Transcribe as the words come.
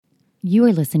You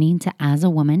are listening to As a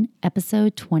Woman,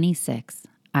 episode 26,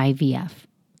 IVF.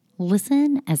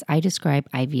 Listen as I describe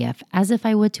IVF as if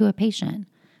I would to a patient.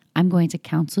 I'm going to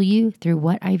counsel you through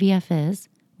what IVF is,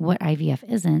 what IVF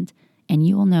isn't, and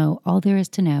you will know all there is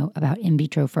to know about in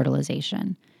vitro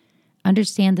fertilization.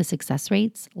 Understand the success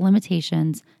rates,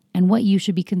 limitations, and what you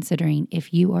should be considering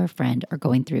if you or a friend are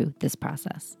going through this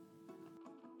process.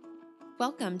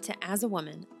 Welcome to As a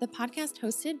Woman, the podcast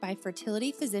hosted by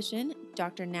fertility physician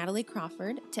Dr. Natalie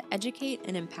Crawford to educate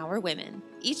and empower women.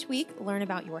 Each week, learn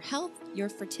about your health, your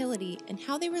fertility, and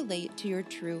how they relate to your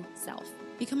true self.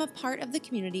 Become a part of the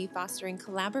community fostering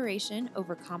collaboration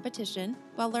over competition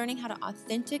while learning how to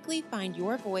authentically find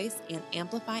your voice and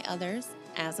amplify others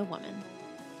as a woman.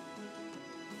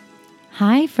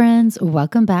 Hi, friends.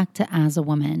 Welcome back to As a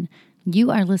Woman. You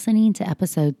are listening to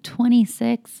episode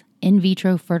 26, In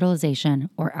Vitro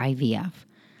Fertilization, or IVF.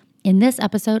 In this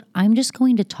episode, I'm just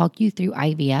going to talk you through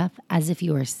IVF as if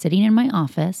you were sitting in my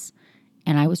office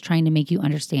and I was trying to make you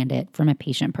understand it from a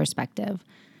patient perspective.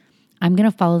 I'm going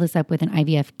to follow this up with an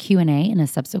IVF Q&A in a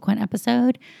subsequent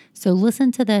episode. So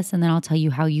listen to this and then I'll tell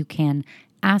you how you can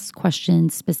ask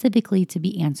questions specifically to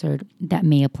be answered that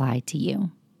may apply to you.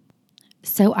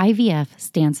 So IVF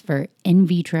stands for in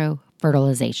vitro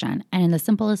fertilization. And in the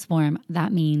simplest form,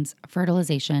 that means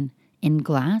fertilization in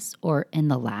glass or in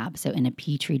the lab. So in a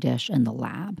petri dish in the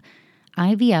lab.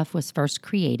 IVF was first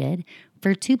created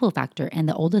for tubal factor, and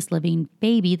the oldest living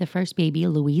baby, the first baby,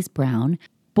 Louise Brown,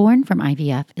 born from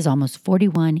IVF, is almost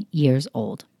 41 years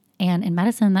old. And in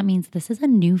medicine, that means this is a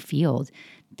new field.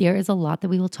 There is a lot that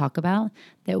we will talk about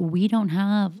that we don't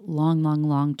have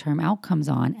long-term outcomes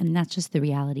on, and that's just the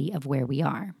reality of where we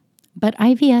are. But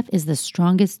IVF is the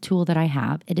strongest tool that I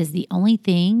have. It is the only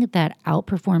thing that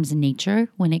outperforms nature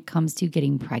when it comes to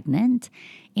getting pregnant,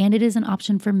 and it is an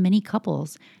option for many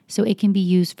couples. So it can be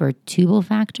used for tubal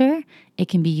factor, it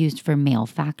can be used for male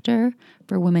factor,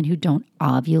 for women who don't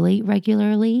ovulate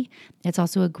regularly. It's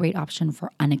also a great option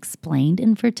for unexplained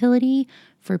infertility,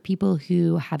 for people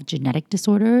who have genetic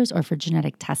disorders or for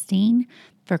genetic testing,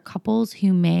 for couples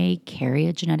who may carry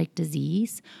a genetic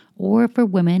disease, or for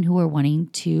women who are wanting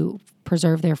to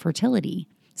preserve their fertility.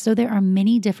 So there are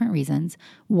many different reasons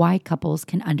why couples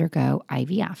can undergo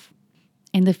IVF.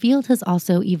 And the field has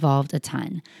also evolved a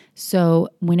ton. So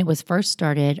when it was first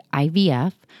started,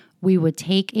 IVF, we would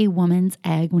take a woman's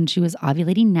egg when she was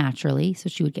ovulating naturally. So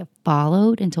she would get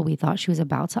followed until we thought she was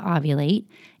about to ovulate,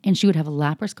 and she would have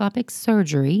laparoscopic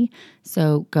surgery.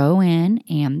 So go in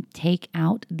and take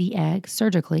out the egg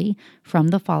surgically from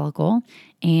the follicle.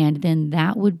 And then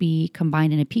that would be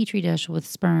combined in a petri dish with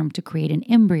sperm to create an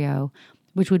embryo,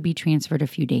 which would be transferred a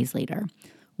few days later.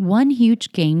 One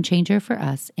huge game changer for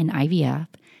us in IVF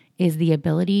is the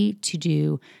ability to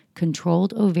do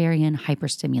controlled ovarian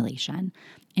hyperstimulation.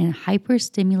 And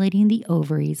hyperstimulating the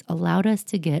ovaries allowed us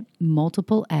to get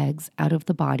multiple eggs out of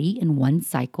the body in one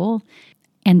cycle.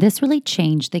 And this really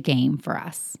changed the game for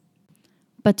us.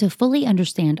 But to fully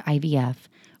understand IVF,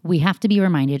 we have to be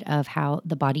reminded of how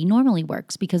the body normally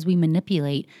works, because we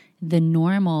manipulate the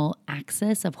normal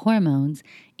axis of hormones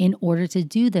in order to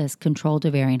do this controlled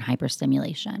ovarian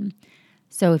hyperstimulation.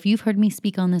 So if you've heard me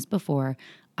speak on this before,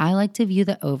 I like to view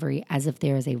the ovary as if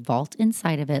there is a vault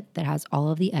inside of it that has all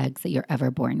of the eggs that you're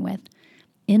ever born with.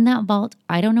 In that vault,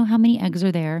 I don't know how many eggs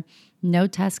are there. No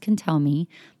test can tell me,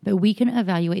 but we can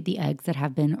evaluate the eggs that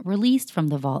have been released from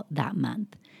the vault that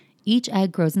month. Each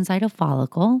egg grows inside a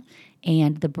follicle,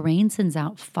 and the brain sends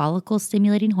out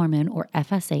follicle-stimulating hormone, or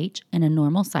FSH, in a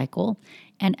normal cycle,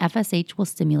 and FSH will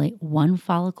stimulate one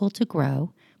follicle to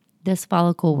grow. This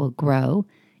follicle will grow,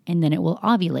 and then it will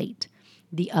ovulate.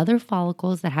 The other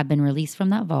follicles that have been released from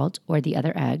that vault, or the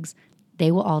other eggs,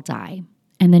 they will all die.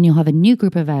 And then you'll have a new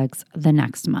group of eggs the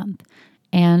next month.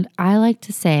 And I like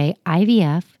to say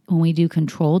IVF, when we do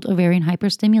controlled ovarian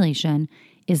hyperstimulation,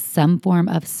 is some form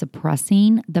of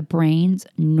suppressing the brain's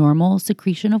normal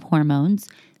secretion of hormones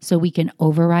so we can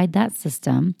override that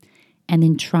system, and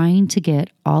then trying to get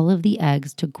all of the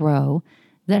eggs to grow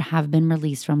that have been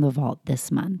released from the vault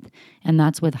this month. And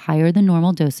that's with higher than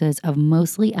normal doses of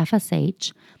mostly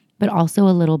FSH, but also a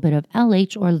little bit of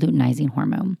LH, or luteinizing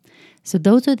hormone. So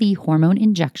those are the hormone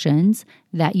injections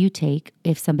that you take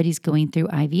if somebody's going through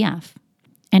IVF.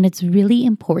 And it's really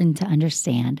important to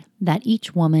understand that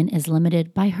each woman is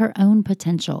limited by her own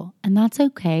potential, and that's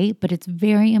okay, but it's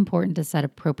very important to set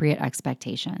appropriate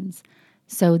expectations.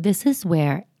 So this is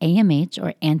where AMH,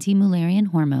 or anti-Mullerian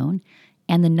hormone,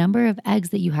 and the number of eggs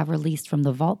that you have released from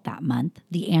the vault that month,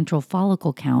 the antral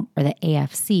follicle count, or the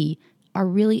AFC, are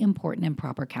really important in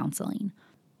proper counseling.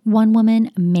 One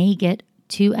woman may get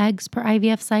 2 eggs per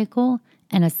IVF cycle,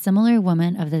 And a similar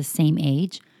woman of the same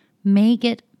age may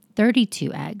get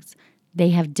 32 eggs. They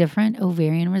have different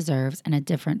ovarian reserves and a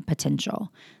different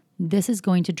potential. This is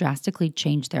going to drastically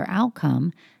change their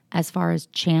outcome as far as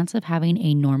chance of having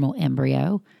a normal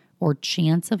embryo or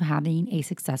chance of having a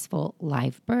successful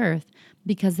live birth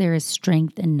because there is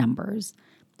strength in numbers.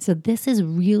 So this is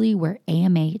really where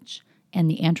AMH and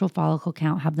the antral follicle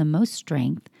count have the most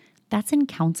strength. That's in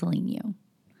counseling you.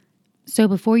 So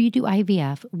before you do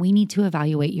IVF, we need to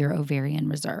evaluate your ovarian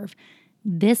reserve.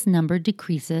 This number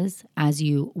decreases as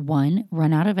you, 1,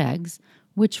 run out of eggs,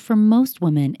 which for most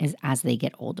women is as they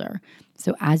get older.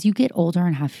 So as you get older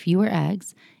and have fewer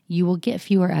eggs, you will get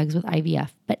fewer eggs with IVF,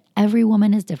 but every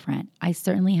woman is different. I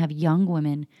certainly have young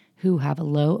women who have a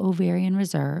low ovarian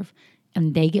reserve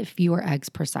and they get fewer eggs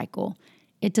per cycle.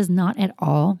 It does not at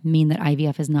all mean that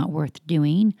IVF is not worth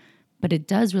doing, but it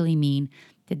does really mean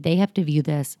that they have to view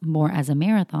this more as a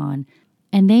marathon,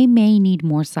 and they may need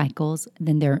more cycles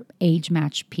than their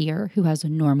age-matched peer who has a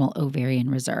normal ovarian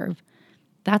reserve.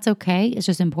 That's okay. It's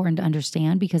just important to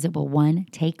understand because it will, 1,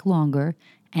 take longer,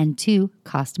 and 2,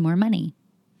 cost more money.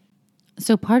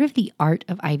 So part of the art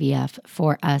of IVF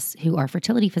for us who are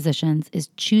fertility physicians is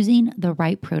choosing the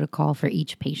right protocol for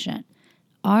each patient.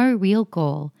 Our real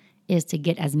goal is to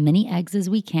get as many eggs as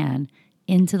we can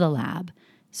into the lab.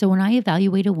 So when I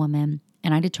evaluate a woman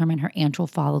and I determine her antral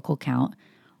follicle count,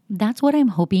 that's what I'm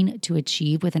hoping to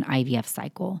achieve with an IVF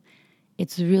cycle.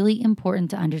 It's really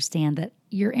important to understand that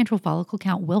your antral follicle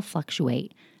count will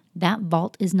fluctuate. That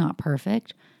vault is not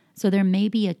perfect, so there may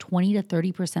be a 20 to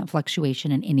 30%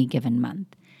 fluctuation in any given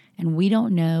month. And we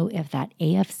don't know if that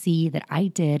AFC that I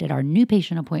did at our new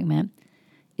patient appointment,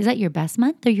 is that your best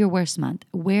month or your worst month?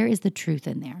 Where is the truth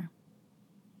in there?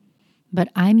 But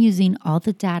I'm using all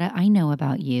the data I know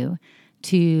about you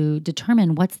to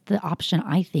determine what's the option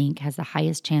I think has the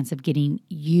highest chance of getting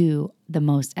you the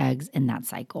most eggs in that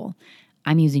cycle.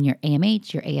 I'm using your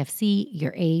AMH, your AFC,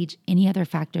 your age, any other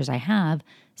factors I have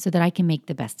so that I can make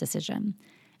the best decision.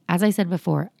 As I said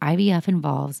before, IVF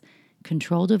involves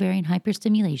controlled ovarian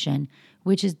hyperstimulation,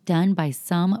 which is done by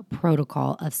some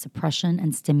protocol of suppression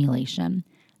and stimulation.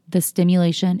 The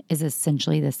stimulation is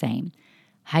essentially the same.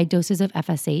 High doses of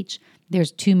FSH,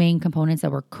 there's 2 main components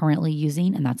that we're currently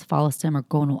using, and that's Follistim or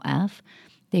Gonal F.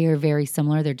 They are very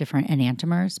similar. They're different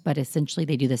enantiomers, but essentially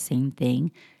they do the same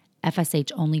thing.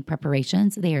 FSH only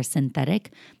preparations, they are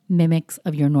synthetic mimics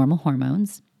of your normal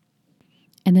hormones.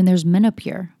 And then there's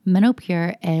Menopur.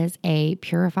 Menopur is a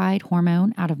purified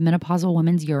hormone out of menopausal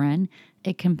women's urine.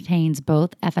 It contains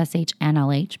both FSH and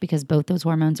LH because both those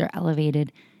hormones are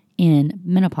elevated in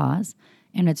menopause,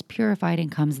 and it's purified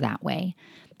and comes that way.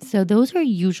 So those are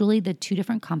usually the 2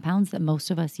 different compounds that most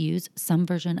of us use, some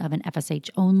version of an FSH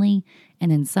only,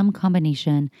 and then some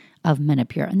combination of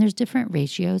Menopur. And there's different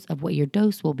ratios of what your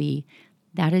dose will be.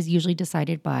 That is usually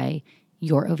decided by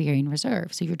your ovarian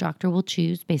reserve. So your doctor will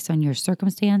choose based on your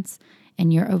circumstance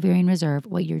and your ovarian reserve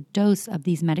what your dose of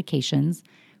these medications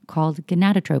called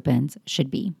gonadotropins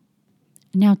should be.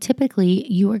 Now, typically,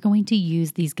 you are going to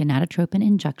use these gonadotropin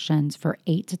injections for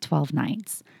 8 to 12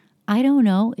 nights. I don't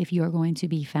know if you are going to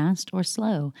be fast or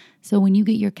slow. So when you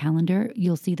get your calendar,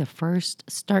 you'll see the first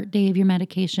start day of your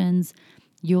medications.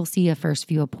 You'll see a first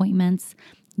few appointments.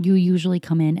 You usually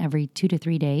come in every 2 to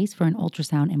 3 days for an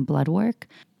ultrasound and blood work.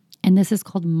 And this is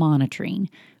called monitoring.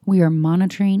 We are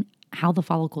monitoring how the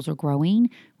follicles are growing.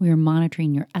 We are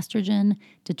monitoring your estrogen,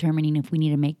 determining if we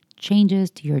need to make changes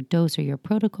to your dose or your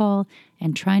protocol,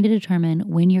 and trying to determine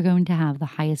when you're going to have the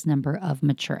highest number of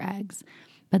mature eggs.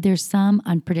 But there's some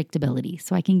unpredictability.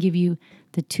 So I can give you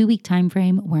the 2-week time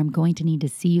frame where I'm going to need to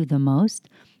see you the most,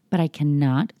 but I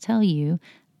cannot tell you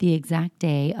the exact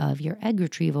day of your egg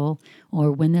retrieval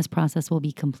or when this process will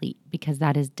be complete because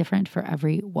that is different for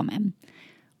every woman.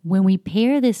 When we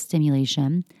pair this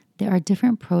stimulation, there are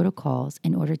different protocols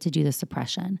in order to do the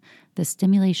suppression. The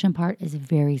stimulation part is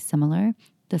very similar.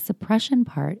 The suppression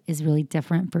part is really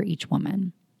different for each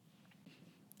woman.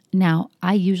 Now,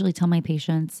 I usually tell my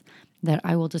patients that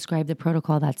I will describe the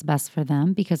protocol that's best for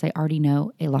them because I already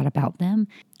know a lot about them.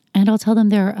 And I'll tell them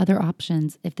there are other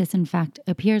options if this, in fact,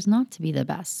 appears not to be the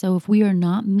best. So if we are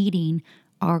not meeting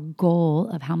our goal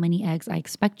of how many eggs I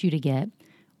expect you to get,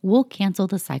 we'll cancel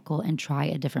the cycle and try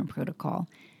a different protocol.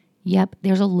 Yep,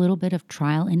 there's a little bit of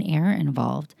trial and error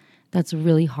involved. That's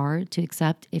really hard to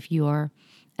accept if you're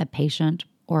a patient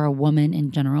or a woman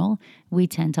in general. We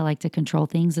tend to like to control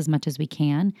things as much as we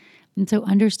can. And so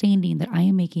understanding that I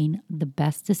am making the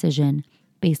best decision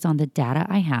based on the data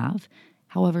I have,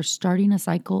 however, starting a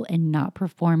cycle and not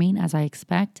performing as I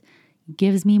expect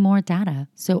gives me more data.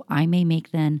 So I may make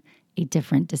then a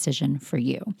different decision for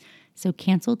you. So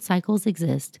canceled cycles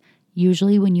exist,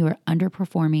 usually when you are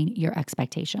underperforming your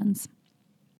expectations.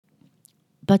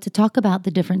 But to talk about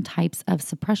the different types of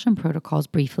suppression protocols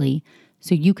briefly,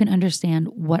 so you can understand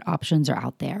what options are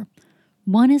out there.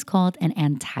 One is called an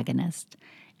antagonist.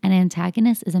 An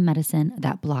antagonist is a medicine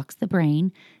that blocks the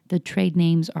brain. The trade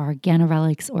names are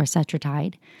ganirelix or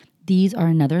cetrotide. These are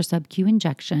another sub-Q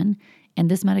injection, and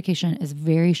this medication is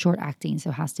very short-acting,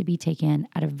 so it has to be taken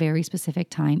at a very specific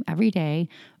time every day,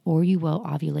 or you will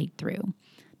ovulate through.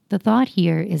 The thought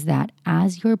here is that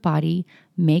as your body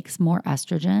makes more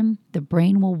estrogen, the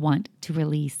brain will want to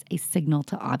release a signal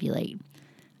to ovulate.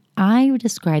 I would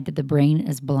describe that the brain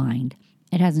is blind.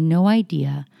 It has no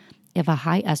idea if a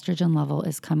high estrogen level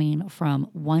is coming from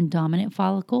one dominant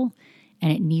follicle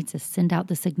and it needs to send out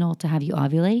the signal to have you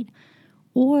ovulate,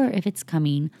 or if it's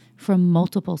coming from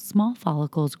multiple small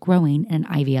follicles growing in an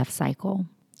IVF cycle.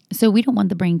 So we don't want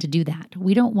the brain to do that.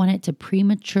 We don't want it to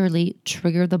prematurely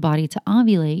trigger the body to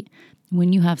ovulate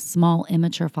when you have small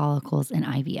immature follicles in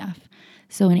IVF.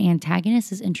 So an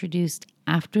antagonist is introduced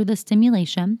after the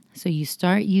stimulation. So you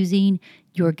start using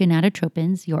your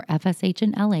gonadotropins, your FSH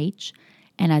and LH,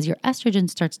 and as your estrogen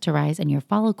starts to rise and your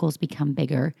follicles become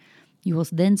bigger, you will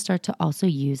then start to also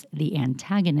use the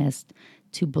antagonist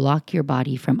to block your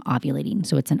body from ovulating.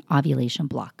 So it's an ovulation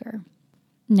blocker.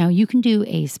 Now, you can do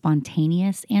a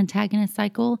spontaneous antagonist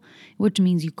cycle, which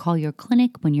means you call your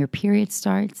clinic when your period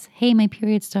starts. Hey, my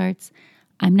period starts.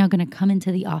 I'm now going to come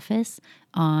into the office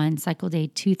on cycle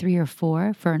day 2, 3, or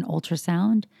 4 for an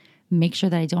ultrasound. Make sure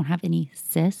that I don't have any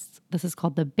cysts. This is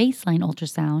called the baseline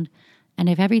ultrasound. And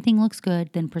if everything looks good,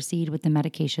 then proceed with the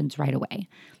medications right away.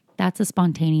 That's a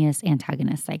spontaneous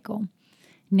antagonist cycle.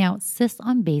 Now, cysts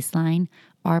on baseline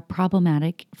are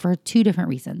problematic for 2 different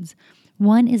reasons.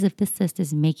 One is if the cyst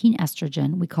is making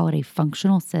estrogen, we call it a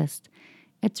functional cyst.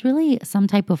 It's really some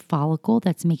type of follicle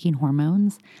that's making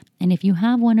hormones. And if you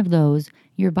have one of those,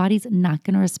 your body's not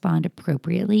going to respond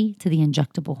appropriately to the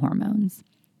injectable hormones.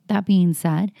 That being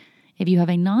said, if you have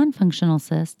a non-functional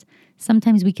cyst,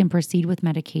 sometimes we can proceed with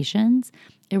medications.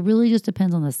 It really just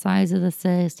depends on the size of the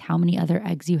cyst, how many other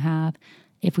eggs you have.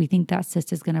 If we think that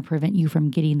cyst is going to prevent you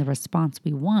from getting the response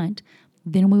we want,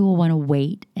 then we will want to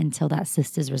wait until that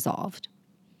cyst is resolved.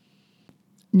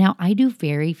 Now, I do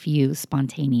very few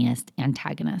spontaneous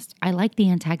antagonists. I like the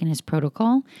antagonist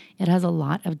protocol. It has a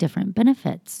lot of different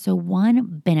benefits. So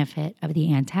one benefit of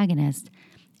the antagonist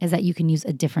is that you can use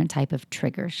a different type of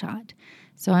trigger shot.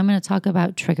 So I'm going to talk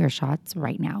about trigger shots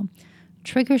right now.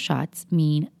 Trigger shots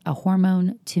mean a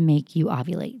hormone to make you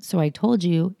ovulate. So I told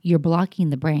you you're blocking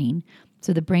the brain.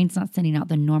 So the brain's not sending out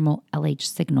the normal LH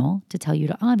signal to tell you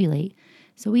to ovulate.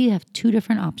 So we have 2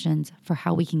 different options for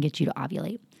how we can get you to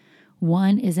ovulate.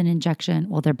 One is an injection.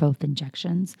 Well, they're both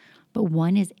injections, but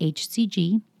one is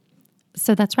HCG.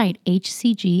 So that's right.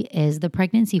 HCG is the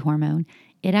pregnancy hormone.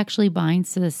 It actually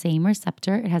binds to the same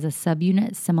receptor. It has a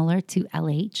subunit similar to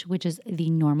LH, which is the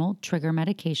normal trigger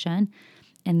medication,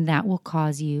 and that will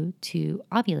cause you to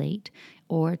ovulate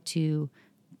or to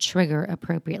trigger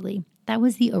appropriately. That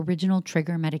was the original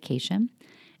trigger medication.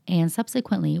 And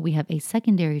subsequently, we have a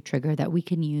secondary trigger that we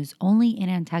can use only in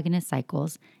antagonist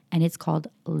cycles, and it's called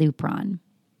Lupron.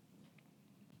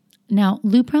 Now,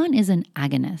 Lupron is an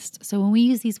agonist. So when we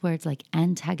use these words like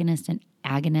antagonist and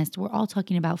agonist, we're all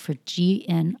talking about for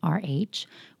GnRH,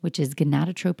 which is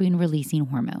gonadotropin-releasing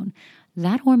hormone.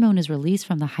 That hormone is released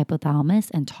from the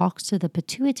hypothalamus and talks to the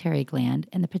pituitary gland,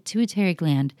 and the pituitary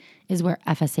gland is where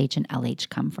FSH and LH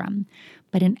come from.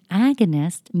 But an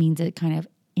agonist means it kind of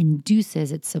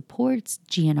induces, it supports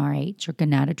GnRH or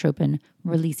gonadotropin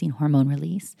releasing hormone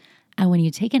release. And when you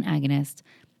take an agonist,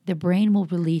 the brain will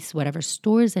release whatever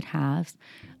stores it has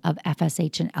of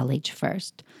FSH and LH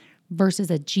first,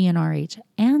 versus a GnRH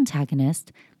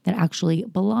antagonist that actually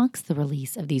blocks the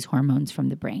release of these hormones from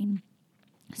the brain.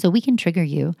 So we can trigger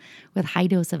you with high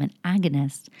dose of an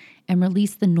agonist and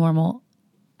release the normal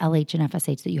LH and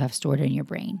FSH that you have stored in your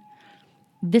brain.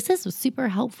 This is super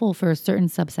helpful for a certain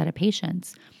subset of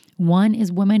patients. One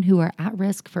is women who are at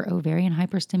risk for ovarian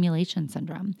hyperstimulation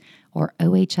syndrome, or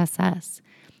OHSS.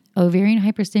 Ovarian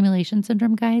hyperstimulation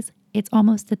syndrome, guys, it's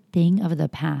almost a thing of the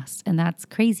past, and that's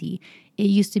crazy. It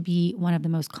used to be one of the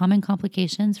most common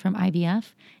complications from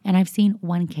IVF, and I've seen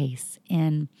one case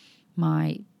in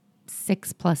my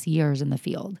 6+ years in the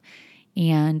field.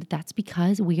 And that's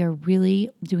because we are really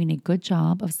doing a good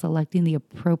job of selecting the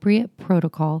appropriate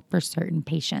protocol for certain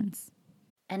patients.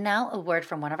 And now a word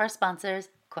from one of our sponsors,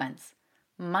 Quince.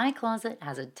 My closet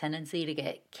has a tendency to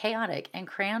get chaotic and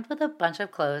crammed with a bunch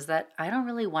of clothes that I don't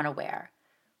really want to wear.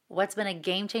 What's been a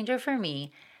game changer for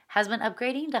me has been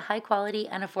upgrading to high quality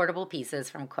and affordable pieces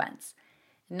from Quince.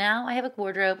 Now I have a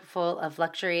wardrobe full of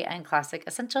luxury and classic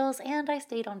essentials, and I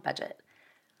stayed on budget.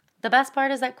 The best part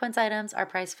is that Quince items are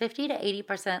priced 50 to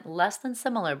 80% less than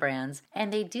similar brands,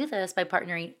 and they do this by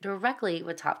partnering directly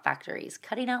with top factories,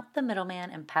 cutting out the middleman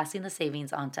and passing the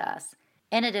savings on to us.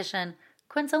 In addition,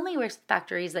 Quince only works with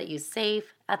factories that use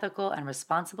safe, ethical, and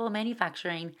responsible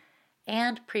manufacturing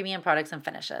and premium products and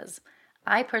finishes.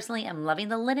 I personally am loving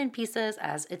the linen pieces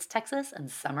as it's Texas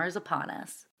and summer is upon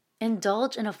us.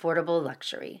 Indulge in affordable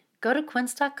luxury. Go to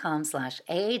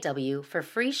quince.com/AAW for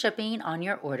free shipping on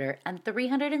your order and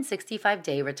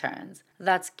 365-day returns.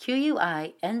 That's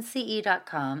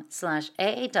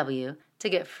QUINCE.com/AAW to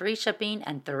get free shipping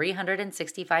and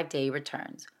 365-day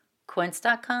returns.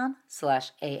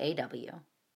 Quince.com/AAW.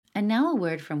 And now a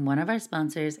word from one of our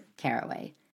sponsors,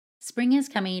 Caraway. Spring is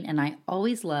coming, and I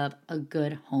always love a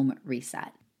good home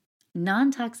reset.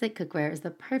 Non-toxic cookware is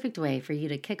the perfect way for you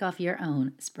to kick off your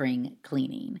own spring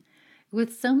cleaning.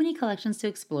 With so many collections to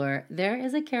explore, there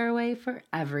is a Caraway for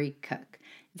every cook.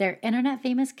 Their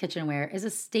internet-famous kitchenware is a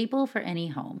staple for any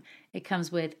home. It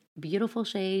comes with beautiful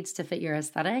shades to fit your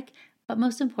aesthetic, but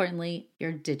most importantly,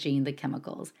 you're ditching the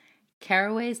chemicals.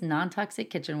 Caraway's non-toxic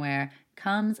kitchenware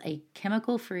comes a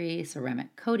chemical-free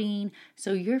ceramic coating,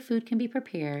 so your food can be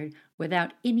prepared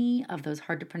without any of those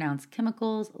hard-to-pronounce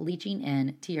chemicals leaching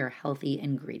in to your healthy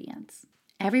ingredients.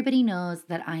 Everybody knows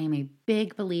that I am a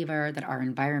big believer that our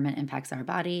environment impacts our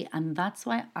body, and that's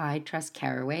why I trust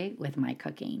Caraway with my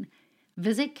cooking.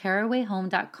 Visit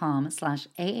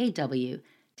carawayhome.com/AAW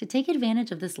to take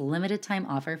advantage of this limited time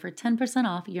offer for 10%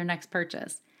 off your next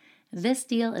purchase. This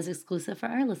deal is exclusive for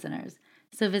our listeners,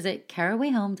 so visit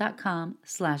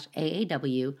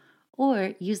carawayhome.com/AAW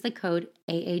or use the code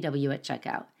AAW at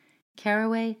checkout.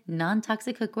 Caraway,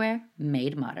 non-toxic cookware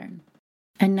made modern.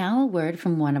 And now a word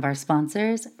from one of our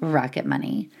sponsors, Rocket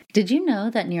Money. Did you know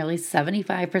that nearly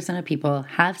 75% of people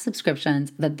have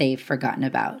subscriptions that they've forgotten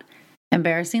about?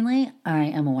 Embarrassingly, I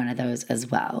am one of those as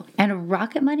well. And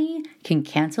Rocket Money can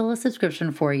cancel a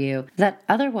subscription for you that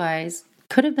otherwise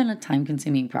could have been a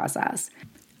time-consuming process.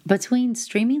 Between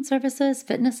streaming services,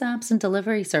 fitness apps, and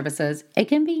delivery services, it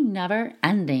can be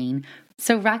never-ending.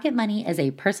 So Rocket Money is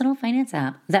a personal finance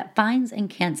app that finds and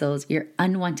cancels your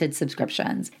unwanted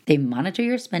subscriptions. They monitor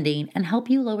your spending and help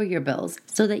you lower your bills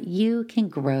so that you can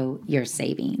grow your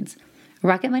savings.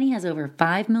 Rocket Money has over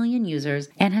 5 million users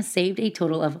and has saved a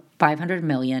total of $500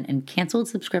 million in canceled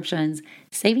subscriptions,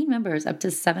 saving members up to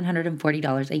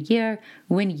 $740 a year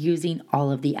when using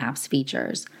all of the app's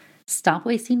features. Stop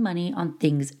wasting money on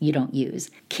things you don't use.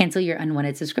 Cancel your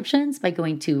unwanted subscriptions by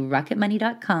going to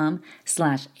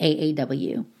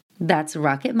rocketmoney.com/AAW. That's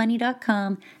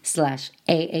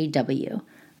rocketmoney.com/AAW.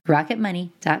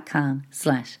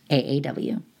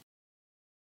 rocketmoney.com/AAW.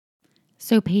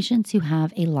 So patients who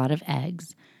have a lot of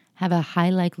eggs have a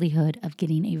high likelihood of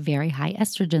getting a very high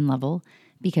estrogen level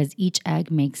because each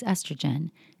egg makes estrogen,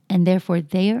 and therefore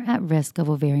they are at risk of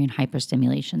ovarian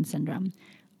hyperstimulation syndrome.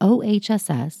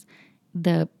 OHSS,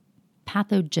 the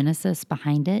pathogenesis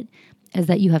behind it is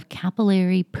that you have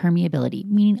capillary permeability,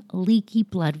 meaning leaky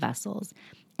blood vessels,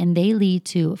 and they lead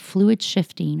to fluid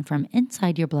shifting from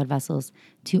inside your blood vessels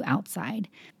to outside.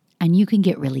 And you can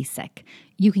get really sick.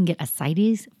 You can get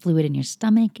ascites, fluid in your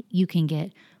stomach. You can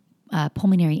get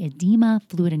pulmonary edema,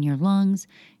 fluid in your lungs.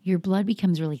 Your blood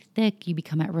becomes really thick. You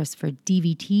become at risk for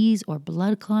DVTs or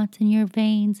blood clots in your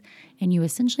veins. And you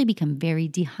essentially become very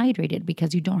dehydrated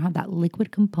because you don't have that liquid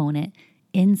component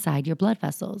inside your blood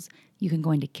vessels. You can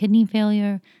go into kidney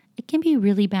failure. It can be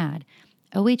really bad.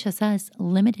 OHSS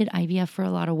limited IVF for a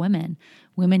lot of women.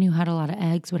 Women who had a lot of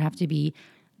eggs would have to be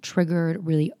triggered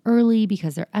really early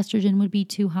because their estrogen would be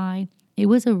too high. It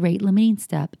was a rate-limiting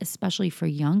step, especially for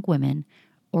young women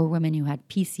or women who had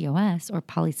PCOS or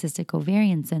polycystic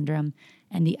ovarian syndrome,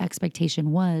 and the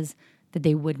expectation was that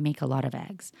they would make a lot of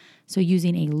eggs. So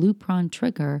using a Lupron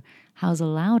trigger has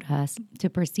allowed us to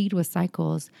proceed with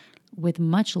cycles with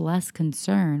much less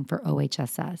concern for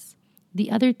OHSS.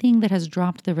 The other thing that has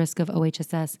dropped the risk of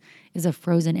OHSS is a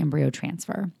frozen embryo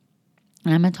transfer.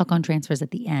 And I'm going to talk on transfers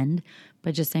at the end,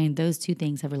 but just saying those two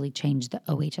things have really changed the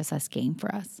OHSS game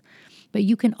for us. But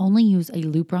you can only use a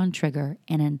Lupron trigger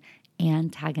in an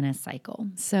antagonist cycle.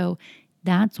 So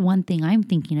that's one thing I'm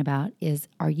thinking about is,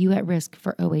 are you at risk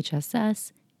for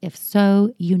OHSS? If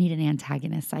so, you need an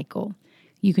antagonist cycle.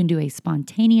 You can do a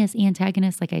spontaneous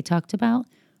antagonist like I talked about,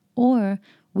 or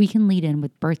we can lead in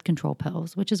with birth control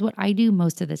pills, which is what I do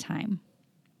most of the time.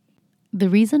 The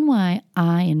reason why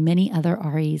I and many other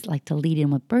REs like to lead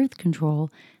in with birth control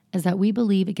is that we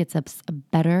believe it gets us a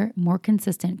better, more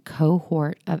consistent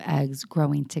cohort of eggs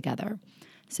growing together.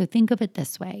 So think of it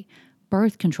this way.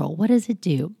 birth control, what does it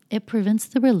do? It prevents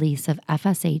the release of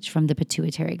FSH from the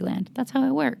pituitary gland. That's how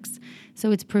it works. So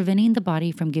it's preventing the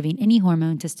body from giving any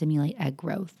hormone to stimulate egg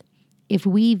growth. If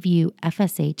we view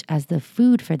FSH as the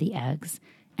food for the eggs,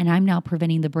 and I'm now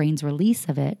preventing the brain's release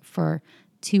of it for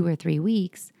 2 or 3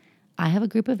 weeks, I have a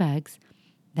group of eggs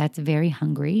that's very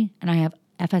hungry, and I have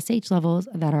FSH levels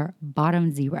that are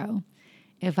bottom 0.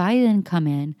 If I then come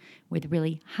in with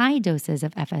really high doses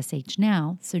of FSH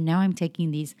now, so now I'm taking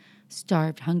these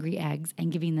starved, hungry eggs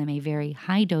and giving them a very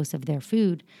high dose of their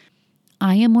food,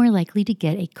 I am more likely to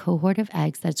get a cohort of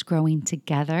eggs that's growing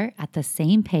together at the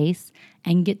same pace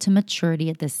and get to maturity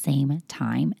at the same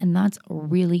time. And that's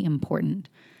really important.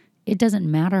 It doesn't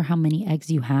matter how many eggs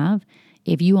you have.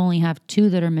 If you only have 2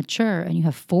 that are mature and you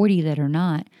have 40 that are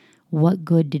not, what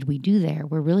good did we do there?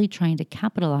 We're really trying to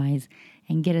capitalize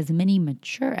and get as many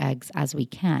mature eggs as we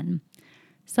can.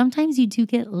 Sometimes you do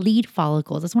get lead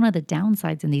follicles. That's one of the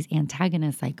downsides in these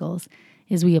antagonist cycles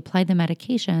is we apply the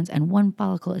medications and one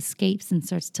follicle escapes and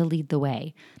starts to lead the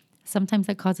way. Sometimes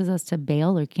that causes us to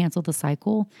bail or cancel the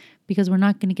cycle because we're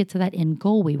not going to get to that end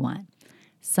goal we want.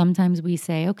 Sometimes we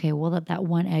say, okay, we'll let that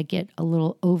one egg get a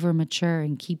little over mature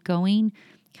and keep going,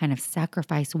 kind of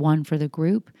sacrifice one for the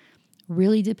group.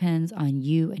 Really depends on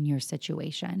you and your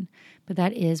situation. But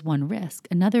that is one risk.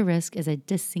 Another risk is a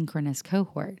dysynchronous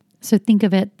cohort. So think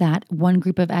of it that one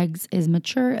group of eggs is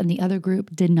mature and the other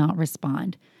group did not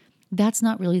respond. That's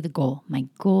not really the goal. My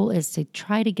goal is to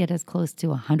try to get as close to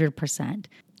 100%.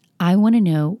 I want to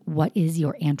know what is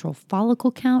your antral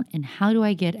follicle count and how do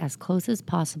I get as close as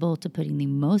possible to putting the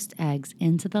most eggs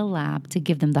into the lab to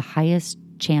give them the highest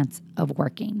chance of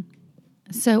working.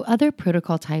 So other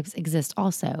protocol types exist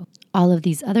also. All of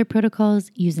these other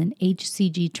protocols use an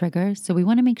HCG trigger, so we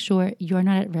want to make sure you're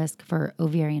not at risk for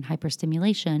ovarian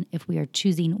hyperstimulation if we are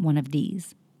choosing one of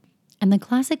these. And the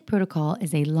classic protocol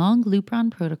is a long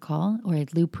Lupron protocol or a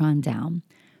Lupron down.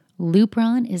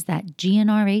 Lupron is that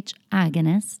GnRH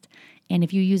agonist, and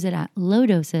if you use it at low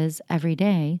doses every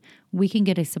day, we can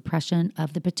get a suppression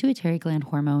of the pituitary gland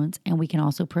hormones, and we can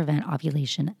also prevent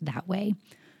ovulation that way.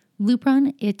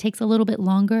 Lupron, it takes a little bit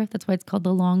longer. That's why it's called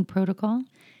the long protocol.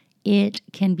 It's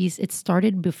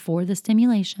started before the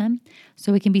stimulation,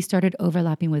 so it can be started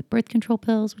overlapping with birth control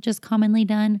pills, which is commonly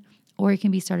done, or it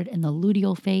can be started in the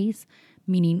luteal phase,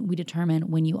 meaning we determine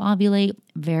when you ovulate,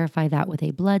 verify that with a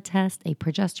blood test, a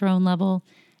progesterone level,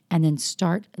 and then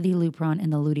start the Lupron in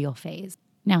the luteal phase.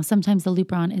 Now, sometimes the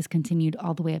Lupron is continued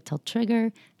all the way up till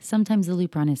trigger. Sometimes the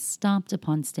Lupron is stopped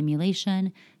upon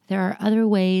stimulation. There are other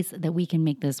ways that we can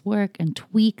make this work and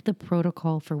tweak the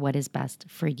protocol for what is best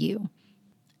for you.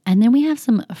 And then we have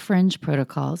some fringe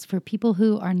protocols for people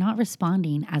who are not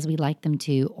responding as we like them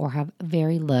to or have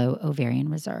very low ovarian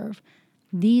reserve.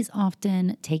 These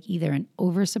often take either an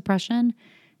oversuppression,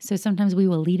 so sometimes we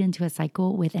will lead into a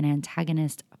cycle with an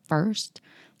antagonist first.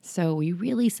 So we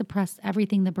really suppress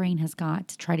everything the brain has got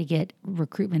to try to get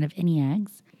recruitment of any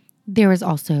eggs. There is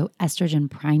also estrogen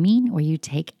priming, where you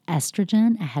take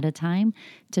estrogen ahead of time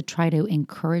to try to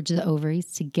encourage the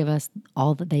ovaries to give us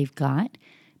all that they've got.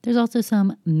 There's also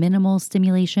some minimal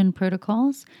stimulation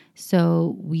protocols.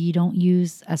 So we don't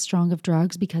use as strong of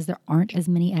drugs because there aren't as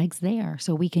many eggs there.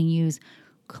 So we can use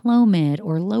Clomid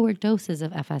or lower doses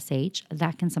of FSH.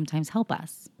 That can sometimes help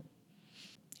us.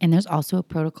 And there's also a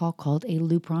protocol called a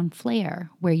Lupron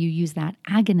flare, where you use that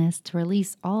agonist to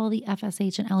release all the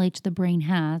FSH and LH the brain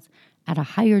has at a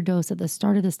higher dose at the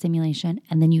start of the stimulation,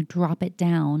 and then you drop it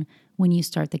down when you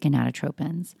start the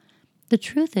gonadotropins. The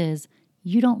truth is,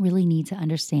 you don't really need to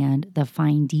understand the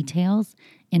fine details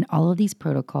in all of these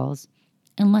protocols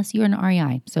unless you're an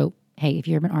REI. So, hey, if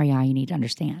you're an REI, you need to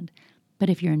understand. But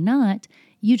if you're not,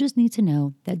 you just need to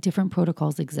know that different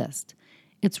protocols exist.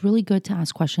 It's really good to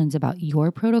ask questions about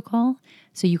your protocol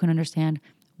so you can understand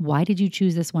why did you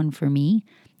choose this one for me,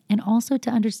 and also to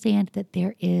understand that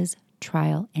there is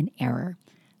trial and error.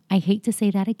 I hate to say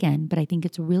that again, but I think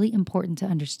it's really important to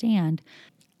understand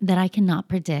that I cannot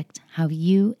predict how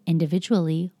you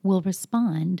individually will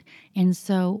respond. And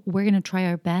so we're going to try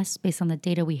our best based on the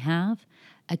data we have.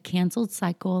 A canceled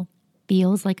cycle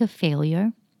feels like a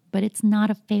failure, but it's not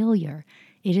a failure.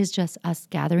 It is just us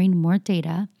gathering more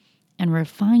data and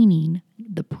refining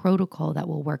the protocol that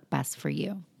will work best for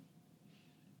you.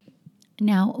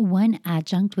 Now, one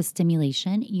adjunct with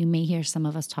stimulation you may hear some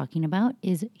of us talking about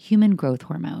is human growth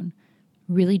hormone.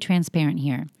 Really transparent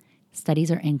here.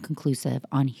 Studies are inconclusive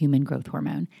on human growth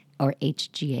hormone, or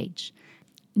HGH.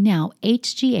 Now,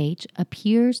 HGH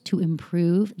appears to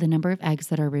improve the number of eggs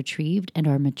that are retrieved and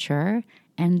are mature,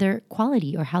 and their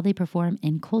quality or how they perform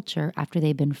in culture after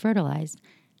they've been fertilized.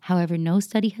 However, no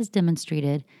study has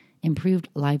demonstrated improved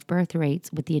live birth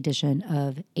rates with the addition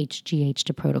of HGH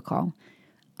to protocol.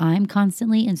 I'm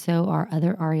constantly, and so are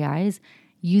other REIs,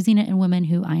 using it in women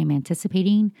who I am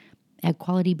anticipating egg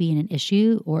quality being an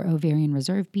issue or ovarian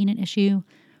reserve being an issue,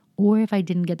 or if I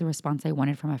didn't get the response I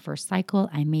wanted from my first cycle,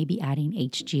 I may be adding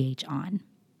HGH on.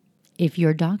 If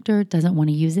your doctor doesn't want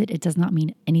to use it, it does not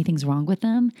mean anything's wrong with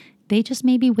them. They just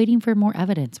may be waiting for more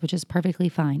evidence, which is perfectly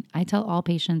fine. I tell all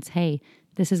patients, hey,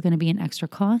 this is going to be an extra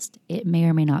cost. It may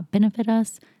or may not benefit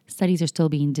us. Studies are still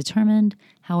being determined.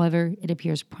 However, it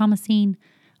appears promising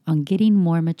on getting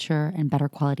more mature and better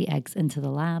quality eggs into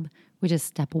the lab, which is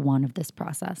step 1 of this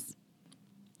process.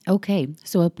 Okay,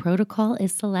 so a protocol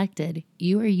is selected.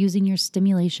 You are using your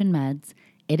stimulation meds.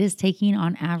 It is taking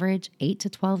on average 8 to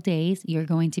 12 days. You're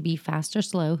going to be fast or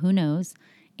slow, who knows?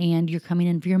 And you're coming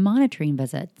in for your monitoring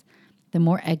visits. The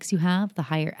more eggs you have, the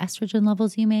higher estrogen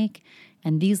levels you make.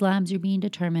 And these labs are being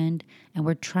determined. And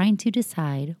we're trying to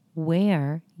decide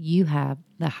where you have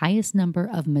the highest number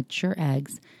of mature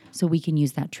eggs so we can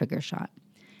use that trigger shot.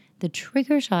 The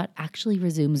trigger shot actually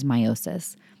resumes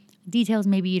meiosis. Details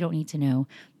maybe you don't need to know,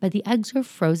 but the eggs are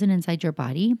frozen inside your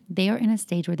body. They are in a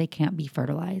stage where they can't be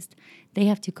fertilized. They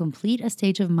have to complete a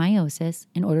stage of meiosis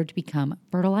in order to become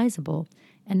fertilizable.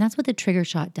 And that's what the trigger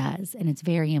shot does, and it's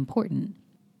very important.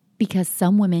 Because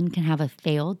some women can have a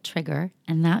failed trigger,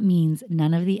 and that means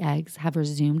none of the eggs have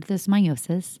resumed this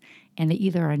meiosis, and they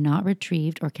either are not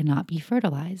retrieved or cannot be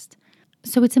fertilized.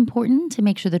 So it's important to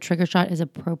make sure the trigger shot is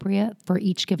appropriate for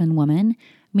each given woman,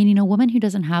 meaning a woman who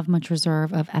doesn't have much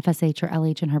reserve of FSH or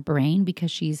LH in her brain because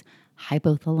she's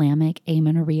hypothalamic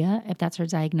amenorrhea, if that's her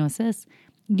diagnosis,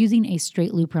 using a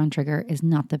straight Lupron trigger is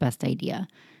not the best idea.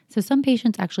 So some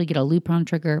patients actually get a Lupron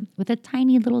trigger with a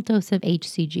tiny little dose of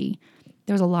HCG.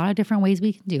 There's a lot of different ways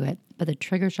we can do it, but the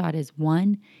trigger shot is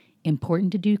 1,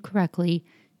 important to do correctly,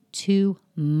 2,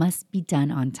 must be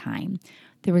done on time.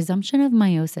 The resumption of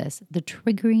meiosis, the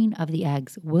triggering of the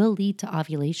eggs, will lead to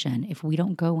ovulation if we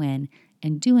don't go in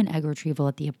and do an egg retrieval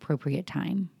at the appropriate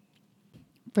time.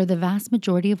 For the vast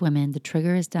majority of women, the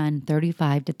trigger is done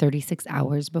 35 to 36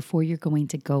 hours before you're going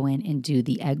to go in and do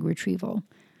the egg retrieval.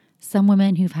 Some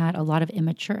women who've had a lot of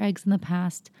immature eggs in the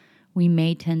past, we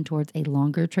may tend towards a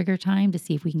longer trigger time to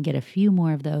see if we can get a few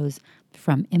more of those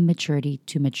from immaturity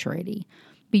to maturity.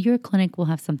 But your clinic will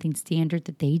have something standard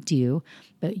that they do,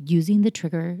 but using the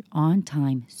trigger on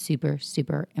time, super,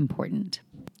 super important.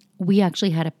 We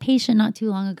actually had a patient not too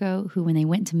long ago who, when they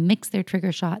went to mix their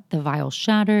trigger shot, the vial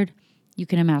shattered. You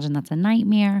can imagine that's a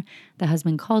nightmare. The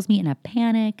husband calls me in a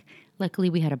panic. Luckily,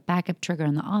 we had a backup trigger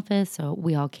in the office, so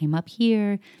we all came up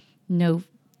here. No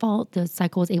fault, the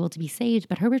cycle was able to be saved,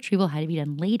 but her retrieval had to be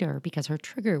done later because her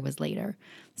trigger was later.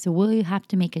 So we'll have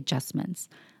to make adjustments.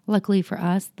 Luckily for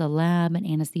us, the lab and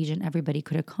anesthesia and everybody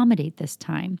could accommodate this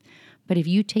time. But if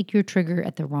you take your trigger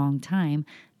at the wrong time,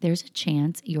 there's a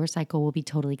chance your cycle will be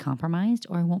totally compromised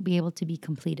or won't be able to be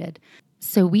completed.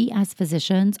 So we as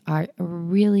physicians are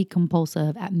really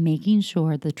compulsive at making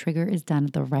sure the trigger is done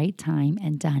at the right time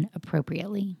and done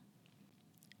appropriately.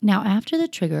 Now, after the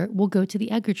trigger, we'll go to the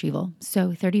egg retrieval.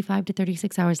 So 35 to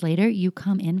 36 hours later, you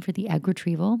come in for the egg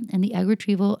retrieval, and the egg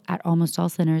retrieval at almost all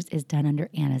centers is done under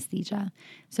anesthesia.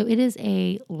 So it is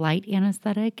a light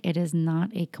anesthetic. It is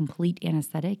not a complete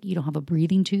anesthetic. You don't have a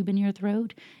breathing tube in your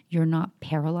throat. You're not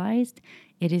paralyzed.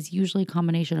 It is usually a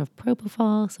combination of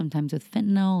propofol, sometimes with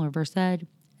fentanyl or Versed,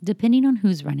 depending on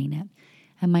who's running it.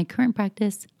 In my current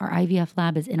practice, our IVF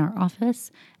lab is in our office,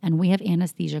 and we have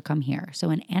anesthesia come here. So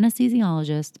an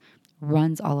anesthesiologist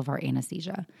runs all of our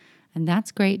anesthesia. And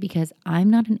that's great because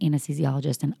I'm not an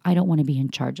anesthesiologist and I don't want to be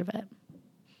in charge of it.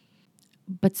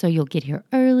 But so you'll get here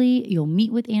early, you'll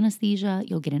meet with anesthesia,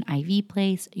 you'll get an IV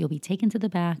placed, you'll be taken to the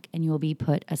back, and you'll be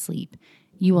put asleep.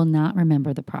 You will not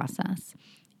remember the process.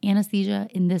 Anesthesia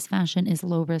in this fashion is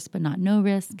low risk but not no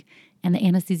risk, and the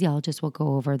anesthesiologist will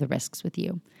go over the risks with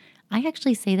you. I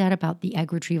actually say that about the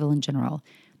egg retrieval in general.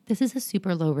 This is a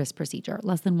super low risk procedure,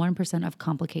 less than 1% of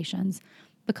complications.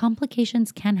 But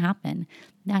complications can happen.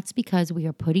 That's because we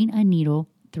are putting a needle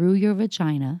through your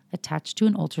vagina attached to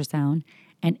an ultrasound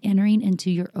and entering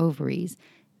into your ovaries,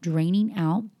 draining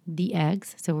out the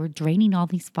eggs. So we're draining all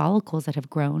these follicles that have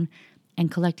grown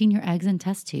and collecting your eggs in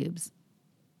test tubes.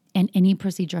 And any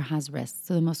procedure has risks.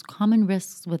 So the most common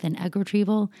risks with an egg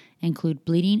retrieval include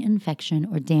bleeding, infection,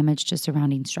 or damage to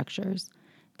surrounding structures.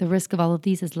 The risk of all of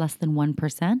these is less than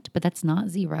 1%, but that's not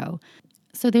zero.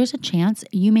 So there's a chance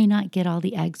you may not get all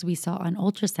the eggs we saw on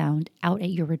ultrasound out at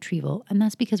your retrieval, and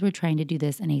that's because we're trying to do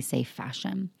this in a safe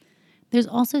fashion. There's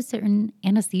also certain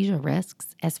anesthesia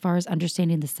risks as far as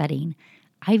understanding the setting.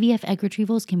 IVF egg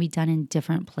retrievals can be done in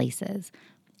different places.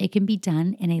 It can be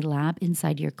done in a lab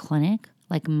inside your clinic,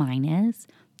 like mine is.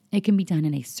 It can be done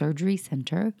in a surgery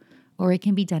center, or it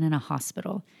can be done in a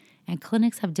hospital. And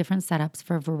clinics have different setups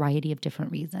for a variety of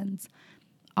different reasons.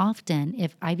 Often,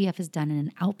 if IVF is done in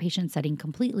an outpatient setting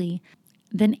completely,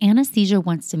 then anesthesia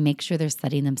wants to make sure they're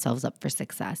setting themselves up for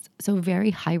success. So very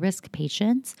high-risk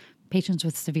patients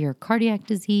with severe cardiac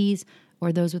disease,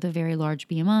 or those with a very large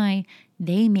BMI,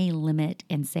 they may limit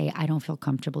and say, I don't feel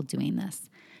comfortable doing this.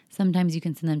 Sometimes you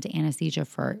can send them to anesthesia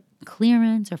for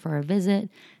clearance or for a visit.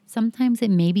 Sometimes it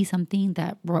may be something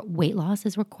that weight loss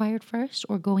is required first,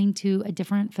 or going to a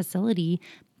different facility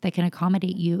that can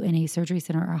accommodate you in a surgery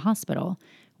center or a hospital,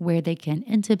 where they can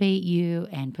intubate you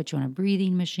and put you on a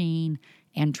breathing machine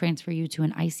and transfer you to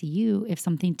an ICU if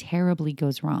something terribly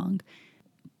goes wrong.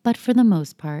 But for the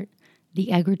most part,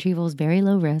 the egg retrieval is very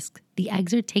low risk. The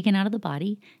eggs are taken out of the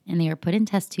body and they are put in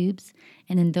test tubes,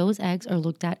 and then those eggs are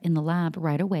looked at in the lab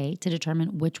right away to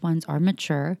determine which ones are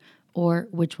mature or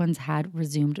which ones had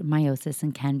resumed meiosis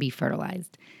and can be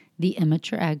fertilized. The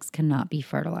immature eggs cannot be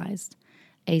fertilized.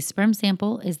 A sperm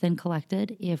sample is then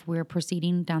collected if we're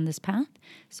proceeding down this path.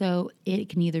 So it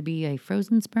can either be a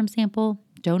frozen sperm sample,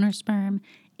 donor sperm,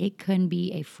 it can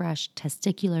be a fresh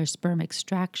testicular sperm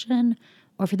extraction,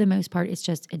 or for the most part, it's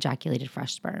just ejaculated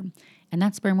fresh sperm. And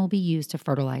that sperm will be used to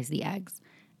fertilize the eggs.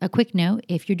 A quick note,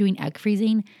 if you're doing egg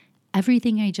freezing,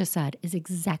 everything I just said is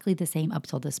exactly the same up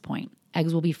till this point.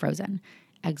 Eggs will be frozen.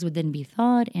 Eggs would then be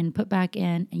thawed and put back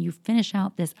in, and you finish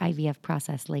out this IVF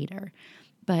process later.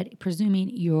 But presuming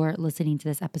you're listening to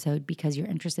this episode because you're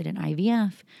interested in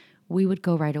IVF, we would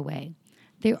go right away.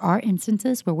 There are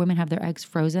instances where women have their eggs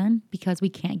frozen because we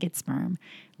can't get sperm.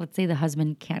 Let's say the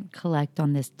husband can't collect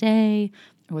on this day,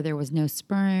 or there was no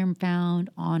sperm found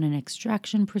on an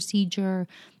extraction procedure.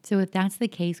 So if that's the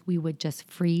case, we would just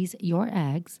freeze your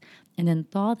eggs and then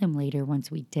thaw them later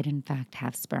once we did in fact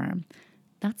have sperm.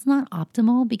 That's not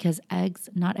optimal because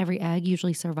not every egg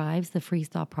usually survives the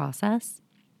freeze-thaw process.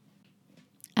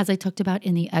 As I talked about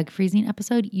in the egg freezing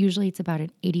episode, usually it's about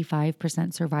an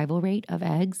 85% survival rate of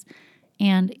eggs,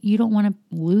 and you don't want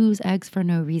to lose eggs for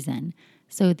no reason.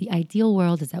 So the ideal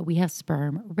world is that we have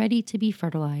sperm ready to be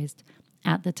fertilized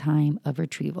at the time of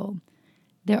retrieval.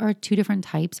 There are two different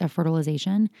types of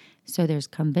fertilization. So there's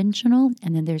conventional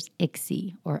and then there's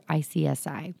ICSI or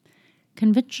ICSI.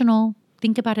 Conventional,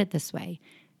 think about it this way.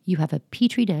 You have a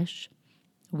petri dish,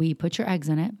 we put your eggs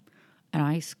in it, and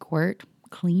I squirt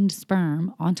cleaned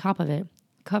sperm on top of it,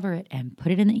 cover it, and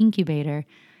put it in the incubator,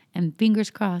 and fingers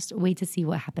crossed, wait to see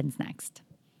what happens next.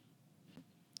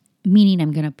 Meaning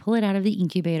I'm going to pull it out of the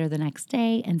incubator the next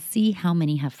day and see how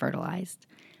many have fertilized.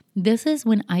 This is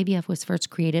when IVF was first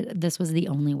created. This was the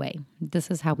only way. This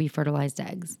is how we fertilized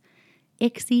eggs.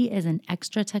 ICSI is an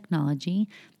extra technology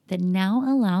that now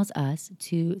allows us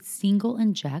to single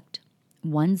inject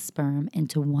one sperm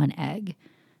into one egg.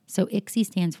 So ICSI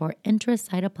stands for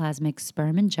intracytoplasmic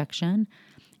sperm injection,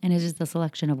 and it is the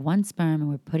selection of one sperm and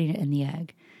we're putting it in the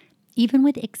egg. Even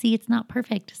with ICSI, it's not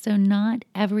perfect, so not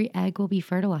every egg will be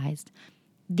fertilized.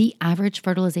 The average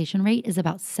fertilization rate is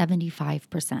about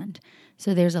 75%.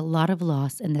 So there's a lot of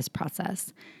loss in this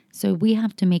process. So we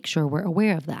have to make sure we're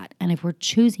aware of that. And if we're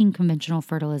choosing conventional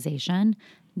fertilization,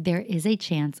 there is a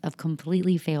chance of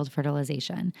completely failed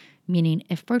fertilization, meaning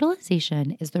if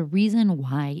fertilization is the reason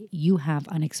why you have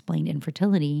unexplained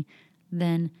infertility,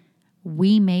 then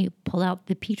we may pull out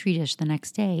the petri dish the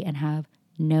next day and have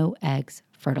no eggs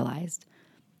fertilized.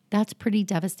 That's pretty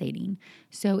devastating.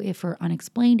 So if for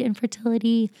unexplained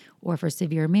infertility or for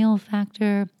severe male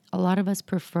factor, a lot of us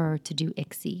prefer to do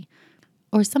ICSI.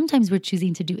 Or sometimes we're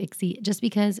choosing to do ICSI just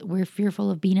because we're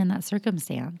fearful of being in that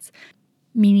circumstance,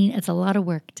 meaning it's a lot of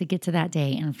work to get to that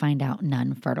day and find out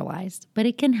none fertilized. But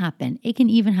it can happen. It can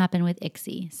even happen with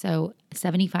ICSI. So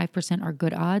 75% are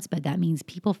good odds, but that means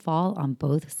people fall on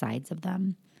both sides of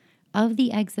them. Of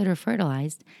the eggs that are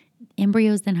fertilized,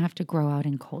 embryos then have to grow out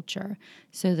in culture.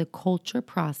 So the culture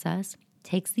process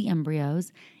takes the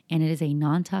embryos, and it is a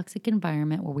non-toxic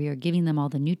environment where we are giving them all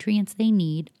the nutrients they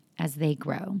need as they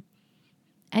grow.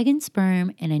 Egg and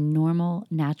sperm in a normal,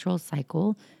 natural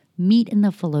cycle meet in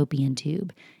the fallopian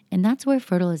tube, and that's where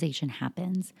fertilization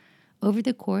happens. Over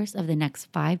the course of the next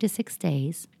 5 to 6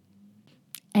 days,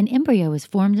 an embryo is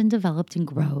formed and developed and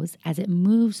grows as it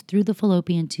moves through the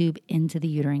fallopian tube into the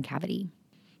uterine cavity.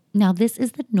 Now, this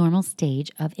is the normal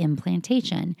stage of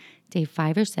implantation, day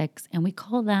 5 or 6, and we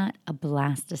call that a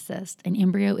blastocyst. An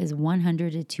embryo is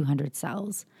 100 to 200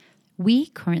 cells. We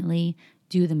currently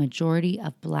do the majority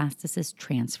of blastocyst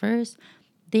transfers.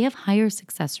 They have higher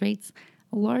success rates,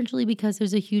 largely because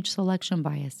there's a huge selection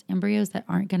bias. Embryos that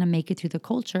aren't going to make it through the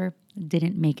culture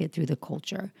didn't make it through the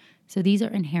culture. So these are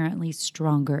inherently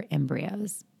stronger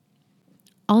embryos.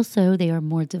 Also, they are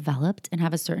more developed and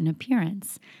have a certain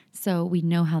appearance, so we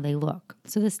know how they look.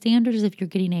 So the standard is if you're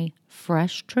getting a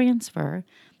fresh transfer,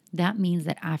 that means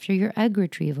that after your egg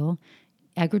retrieval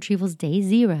is day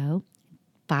 0,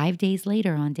 5 days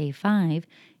later on day 5,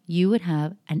 you would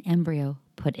have an embryo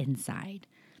put inside.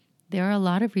 There are a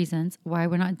lot of reasons why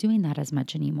we're not doing that as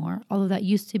much anymore, although that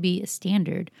used to be a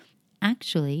standard.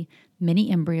 Actually,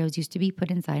 many embryos used to be put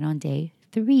inside on day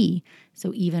 3,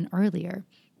 so even earlier.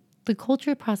 The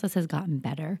culture process has gotten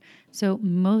better, so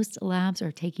most labs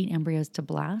are taking embryos to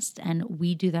blast, and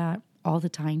we do that all the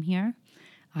time here.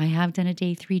 I have done a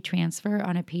day 3 transfer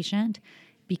on a patient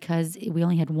because we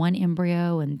only had one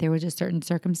embryo and there were just certain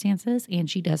circumstances, and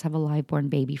she does have a live-born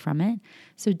baby from it.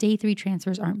 So day 3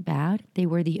 transfers aren't bad. They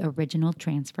were the original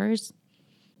transfers.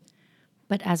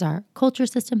 But as our culture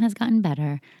system has gotten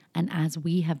better, and as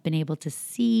we have been able to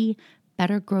see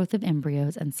better growth of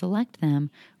embryos and select them,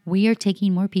 we are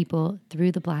taking more people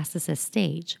through the blastocyst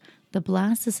stage. The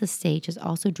blastocyst stage has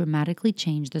also dramatically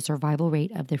changed the survival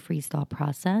rate of the freeze-thaw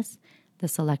process, the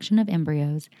selection of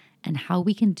embryos, and how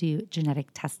we can do genetic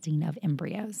testing of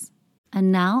embryos.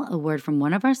 And now a word from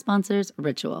one of our sponsors,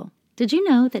 Ritual. Did you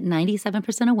know that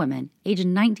 97% of women aged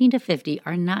 19 to 50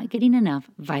 are not getting enough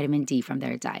vitamin D from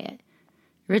their diet?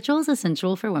 Ritual's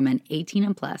Essential for Women 18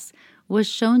 and Plus was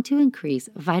shown to increase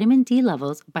vitamin D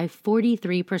levels by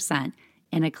 43%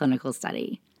 in a clinical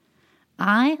study.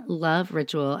 I love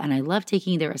Ritual, and I love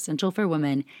taking their Essential for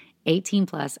Women 18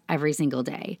 Plus every single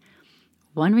day.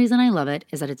 One reason I love it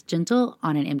is that it's gentle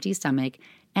on an empty stomach,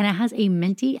 and it has a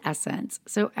minty essence,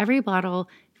 so every bottle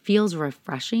feels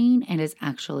refreshing and is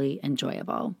actually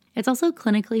enjoyable. It's also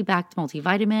clinically backed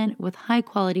multivitamin with high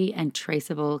quality and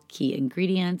traceable key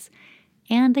ingredients,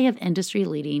 and they have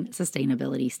industry-leading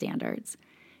sustainability standards.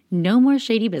 No more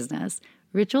shady business.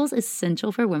 Ritual's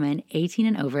Essential for Women 18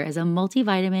 and over is a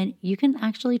multivitamin you can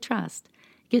actually trust.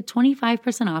 Get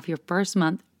 25% off your first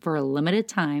month for a limited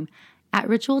time at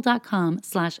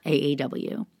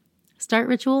ritual.com/AAW. Start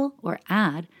Ritual or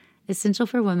add Essential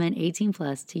for Women 18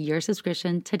 Plus to your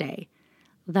subscription today.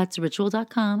 That's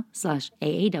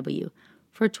ritual.com/AAW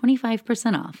for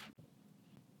 25% off.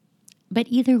 But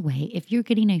either way, if you're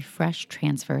getting a fresh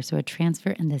transfer, so a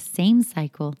transfer in the same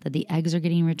cycle that the eggs are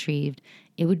getting retrieved,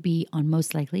 it would be on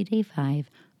most likely day 5,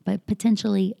 but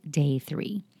potentially day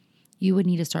 3. You would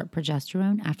need to start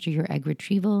progesterone after your egg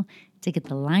retrieval to get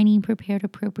the lining prepared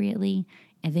appropriately,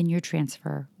 and then your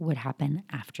transfer would happen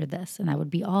after this, and that would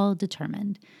be all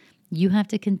determined. You have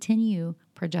to continue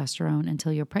progesterone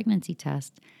until your pregnancy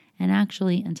test, and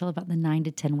actually until about the 9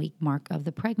 to 10 week mark of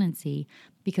the pregnancy,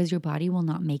 because your body will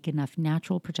not make enough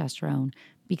natural progesterone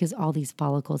because all these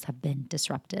follicles have been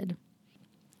disrupted.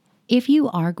 If you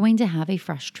are going to have a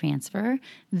fresh transfer,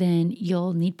 then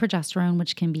you'll need progesterone,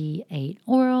 which can be an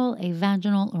oral, a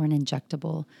vaginal, or an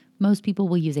injectable. Most people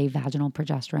will use a vaginal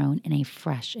progesterone in a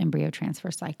fresh embryo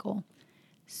transfer cycle.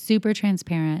 Super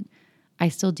transparent. I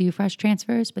still do fresh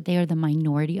transfers, but they are the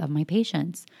minority of my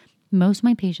patients. Most of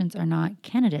my patients are not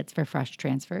candidates for fresh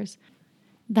transfers.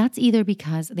 That's either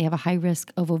because they have a high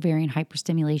risk of ovarian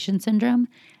hyperstimulation syndrome.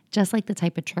 Just like the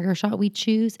type of trigger shot we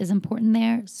choose is important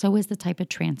there, so is the type of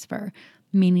transfer,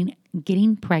 meaning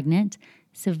getting pregnant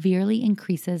severely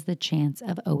increases the chance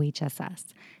of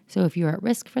OHSS. So if you're at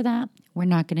risk for that, we're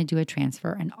not going to do a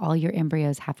transfer, and all your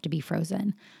embryos have to be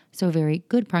frozen. So very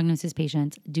good prognosis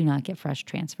patients do not get fresh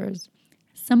transfers.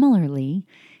 Similarly,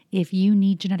 if you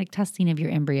need genetic testing of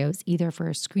your embryos, either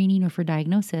for screening or for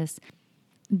diagnosis,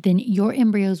 then your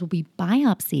embryos will be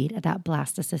biopsied at that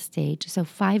blastocyst stage. So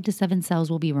 5 to 7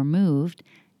 cells will be removed,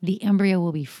 the embryo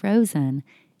will be frozen,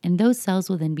 and those cells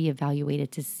will then be evaluated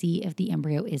to see if the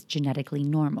embryo is genetically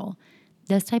normal.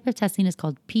 This type of testing is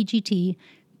called PGT,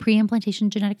 pre-implantation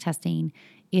genetic testing.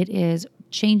 It is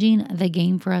changing the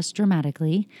game for us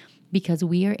dramatically because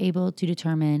we are able to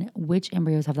determine which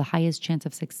embryos have the highest chance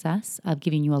of success of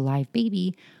giving you a live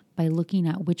baby by looking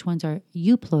at which ones are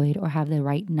euploid or have the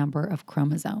right number of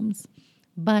chromosomes.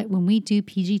 But when we do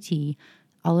PGT,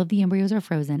 all of the embryos are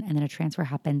frozen and then a transfer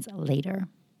happens later.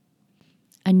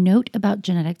 A note about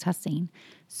genetic testing.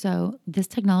 So this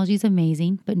technology is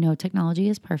amazing, but no technology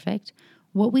is perfect.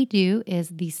 What we do is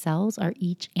these cells are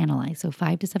each analyzed. So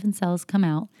 5 to 7 cells come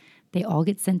out. They all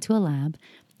get sent to a lab.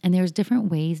 And there's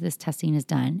different ways this testing is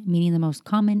done, meaning the most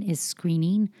common is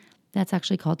screening. That's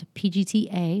actually called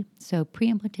PGT-A, so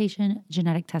pre-implantation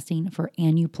genetic testing for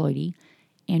aneuploidy.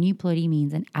 Aneuploidy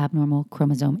means an abnormal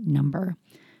chromosome number.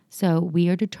 So we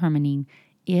are determining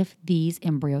if these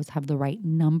embryos have the right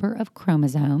number of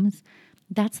chromosomes.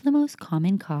 That's the most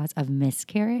common cause of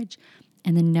miscarriage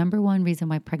and the number one reason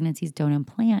why pregnancies don't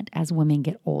implant as women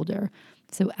get older.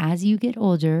 So as you get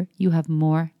older, you have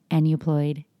more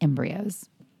aneuploid embryos.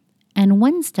 And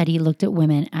one study looked at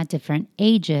women at different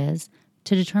ages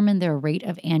to determine their rate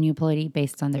of aneuploidy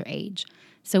based on their age.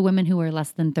 So women who were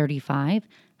less than 35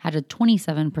 had a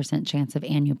 27% chance of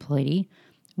aneuploidy.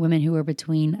 Women who were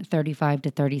between 35 to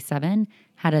 37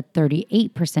 had a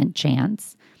 38%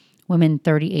 chance. Women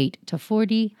 38 to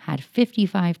 40 had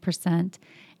 55%,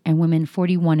 and women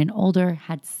 41 and older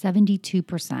had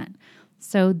 72%.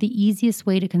 So the easiest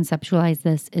way to conceptualize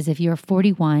this is if you're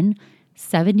 41,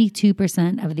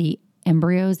 72% of the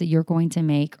embryos that you're going to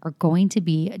make are going to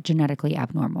be genetically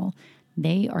abnormal.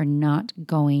 They are not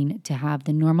going to have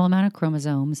the normal amount of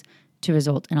chromosomes to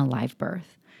result in a live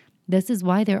birth. This is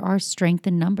why there are strength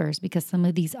in numbers, because some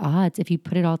of these odds, if you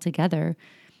put it all together,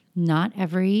 not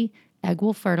every egg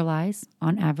will fertilize,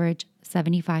 on average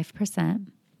 75%.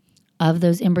 Of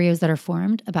those embryos that are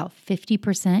formed, about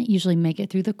 50% usually make it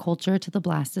through the culture to the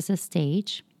blastocyst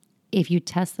stage. If you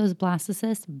test those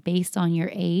blastocysts based on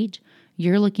your age,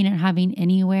 you're looking at having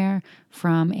anywhere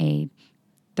from a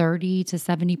 30 to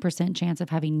 70% chance of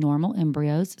having normal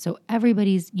embryos. So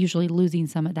everybody's usually losing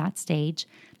some at that stage.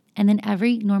 And then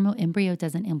every normal embryo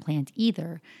doesn't implant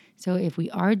either. So if we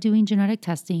are doing genetic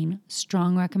testing,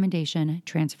 strong recommendation,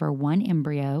 transfer one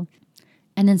embryo.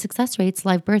 And then success rates,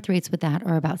 live birth rates with that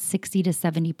are about 60 to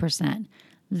 70%.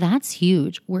 That's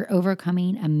huge. We're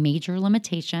overcoming a major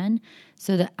limitation.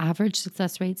 So the average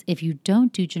success rates, if you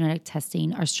don't do genetic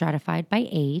testing, are stratified by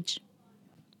age.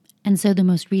 And so the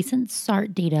most recent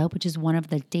SART data, which is one of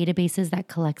the databases that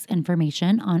collects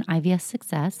information on IVF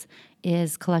success,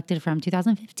 is collected from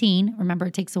 2015. Remember,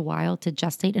 it takes a while to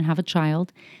gestate and have a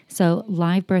child. So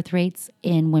live birth rates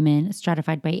in women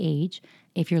stratified by age,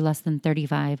 if you're less than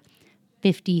 35,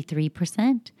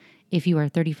 53%. If you are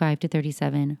 35 to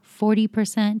 37,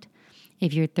 40%.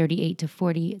 If you're 38 to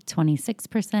 40,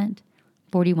 26%.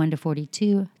 41 to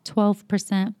 42,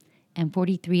 12%. And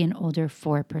 43 and older,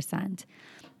 4%.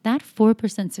 That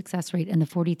 4% success rate in the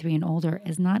 43 and older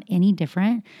is not any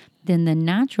different than the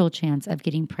natural chance of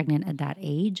getting pregnant at that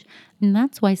age. And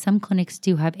that's why some clinics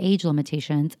do have age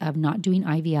limitations of not doing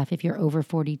IVF if you're over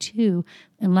 42,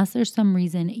 unless there's some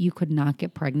reason you could not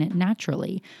get pregnant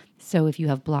naturally. So if you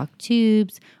have blocked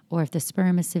tubes or if the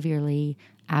sperm is severely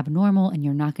abnormal and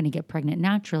you're not going to get pregnant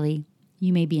naturally,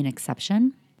 you may be an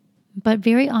exception. But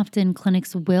very often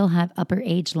clinics will have upper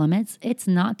age limits. It's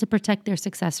not to protect their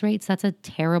success rates. That's a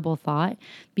terrible thought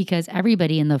because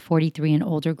everybody in the 43 and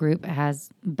older group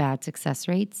has bad success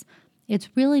rates. It's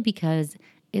really because,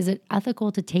 is it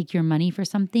ethical to take your money for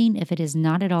something if it is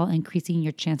not at all increasing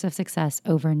your chance of success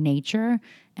over nature?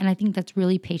 And I think that's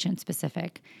really patient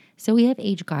specific. So we have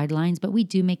age guidelines, but we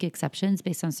do make exceptions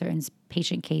based on certain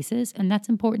patient cases. And that's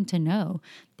important to know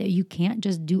that you can't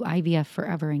just do IVF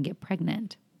forever and get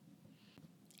pregnant.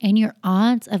 And your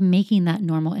odds of making that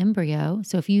normal embryo,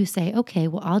 so if you say, okay,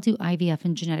 well, I'll do IVF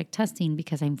and genetic testing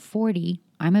because I'm 40,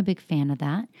 I'm a big fan of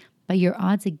that, but your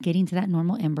odds of getting to that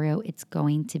normal embryo, it's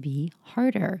going to be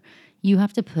harder. You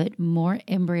have to put more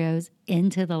embryos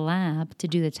into the lab to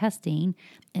do the testing,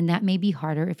 and that may be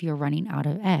harder if you're running out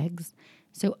of eggs.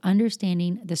 So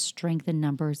understanding the strength in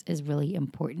numbers is really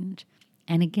important.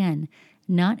 And again,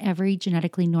 not every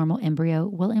genetically normal embryo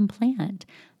will implant.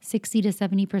 60 to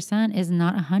 70% is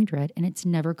not 100, and it's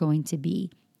never going to be.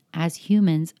 As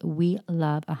humans, we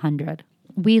love 100.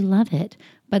 We love it.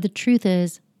 But the truth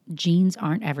is, genes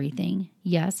aren't everything.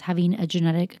 Yes, having a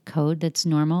genetic code that's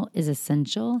normal is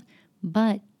essential,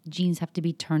 but genes have to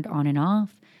be turned on and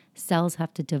off. Cells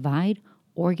have to divide.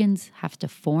 Organs have to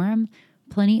form.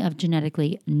 Plenty of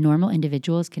genetically normal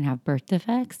individuals can have birth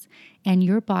defects, and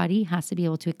your body has to be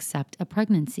able to accept a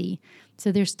pregnancy.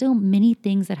 So there's still many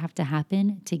things that have to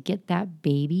happen to get that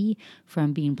baby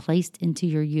from being placed into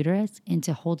your uterus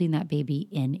into holding that baby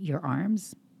in your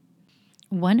arms.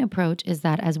 One approach is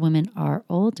that as women are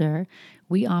older,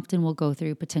 we often will go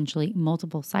through potentially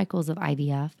multiple cycles of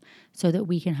IVF so that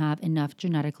we can have enough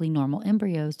genetically normal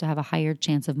embryos to have a higher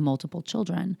chance of multiple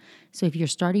children. So if you're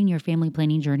starting your family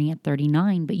planning journey at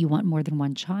 39, but you want more than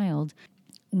one child,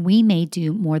 we may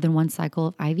do more than one cycle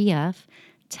of IVF,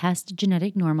 test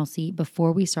genetic normalcy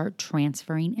before we start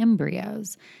transferring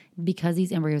embryos. Because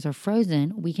these embryos are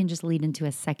frozen, we can just lead into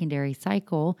a secondary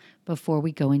cycle before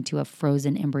we go into a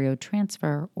frozen embryo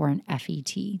transfer or an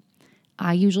FET.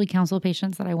 I usually counsel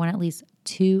patients that I want at least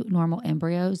 2 normal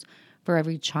embryos for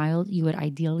every child you would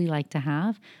ideally like to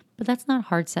have, but that's not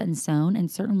hard set in stone, and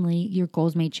certainly your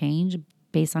goals may change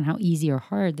based on how easy or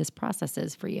hard this process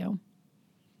is for you.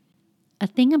 A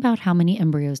thing about how many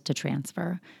embryos to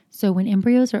transfer. So when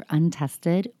embryos are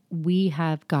untested, we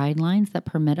have guidelines that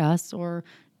permit us or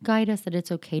guide us that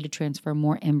it's okay to transfer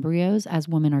more embryos as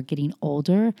women are getting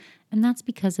older. And that's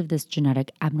because of this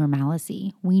genetic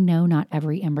abnormality. We know not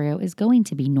every embryo is going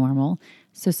to be normal.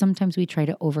 So sometimes we try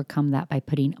to overcome that by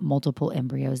putting multiple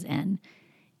embryos in.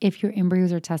 If your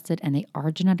embryos are tested and they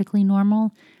are genetically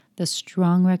normal, the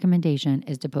strong recommendation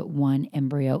is to put one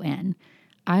embryo in.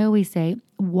 I always say,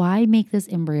 why make this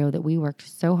embryo that we worked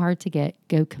so hard to get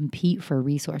go compete for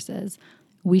resources?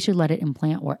 We should let it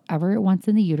implant wherever it wants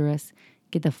in the uterus,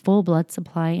 get the full blood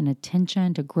supply and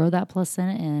attention to grow that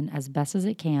placenta in as best as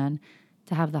it can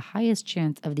to have the highest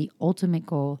chance of the ultimate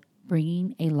goal,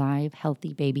 bringing a live,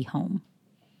 healthy baby home.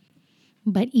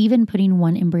 But even putting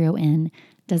one embryo in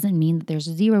doesn't mean that there's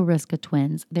zero risk of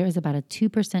twins. There is about a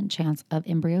 2% chance of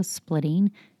embryos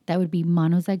splitting. That would be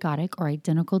monozygotic or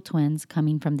identical twins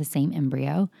coming from the same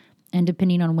embryo. And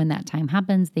depending on when that time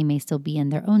happens, they may still be in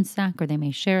their own sac or they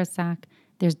may share a sac.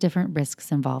 There's different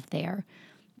risks involved there.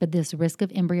 But this risk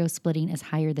of embryo splitting is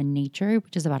higher than nature,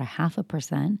 which is about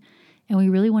 0.5%. And we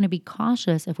really want to be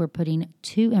cautious if we're putting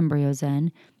 2 embryos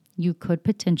in. You could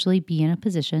potentially be in a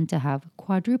position to have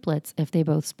quadruplets if they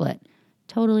both split.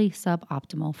 Totally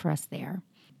suboptimal for us there.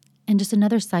 And just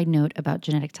another side note about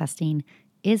genetic testing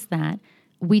is that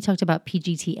we talked about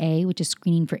PGTA, which is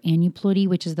screening for aneuploidy,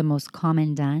 which is the most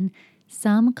common done.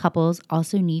 Some couples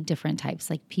also need different types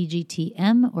like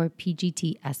PGTM or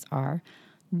PGTSR.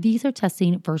 These are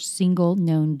testing for single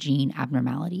known gene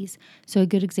abnormalities. So a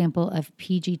good example of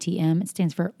PGTM, it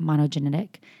stands for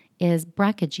monogenetic, is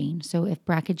BRCA gene. So if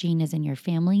BRCA gene is in your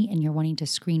family and you're wanting to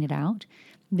screen it out,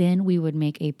 then we would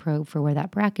make a probe for where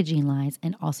that BRCA gene lies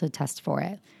and also test for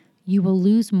it. You will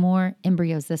lose more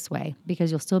embryos this way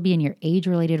because you'll still be in your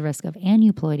age-related risk of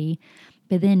aneuploidy,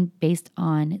 but then based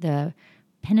on the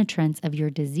penetrance of your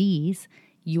disease,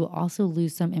 you will also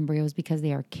lose some embryos because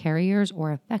they are carriers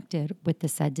or affected with the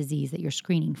said disease that you're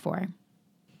screening for.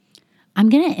 I'm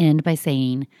going to end by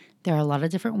saying there are a lot of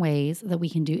different ways that we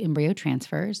can do embryo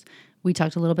transfers. We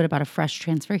talked a little bit about a fresh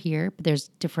transfer here, but there's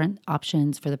different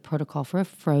options for the protocol for a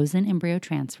frozen embryo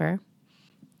transfer.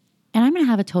 And I'm going to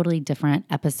have a totally different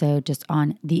episode just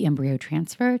on the embryo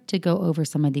transfer to go over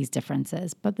some of these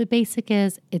differences. But the basic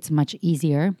is it's much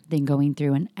easier than going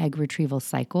through an egg retrieval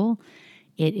cycle.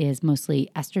 It is mostly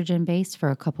estrogen based for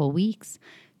a couple weeks,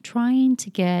 trying to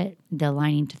get the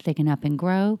lining to thicken up and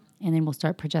grow. And then we'll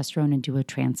start progesterone and do a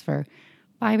transfer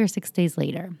 5 or 6 days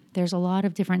later. There's a lot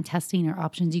of different testing or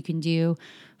options you can do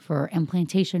for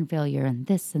implantation failure and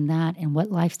this and that and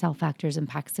what lifestyle factors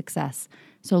impact success.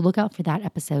 So look out for that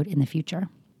episode in the future.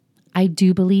 I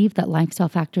do believe that lifestyle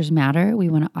factors matter. We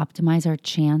want to optimize our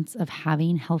chance of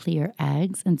having healthier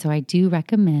eggs. And so I do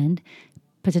recommend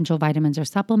potential vitamins or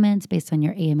supplements based on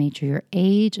your AMH or your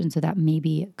age. And so that may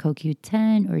be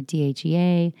CoQ10 or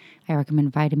DHEA. I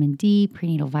recommend vitamin D,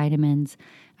 prenatal vitamins.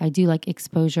 I do like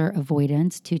exposure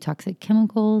avoidance to toxic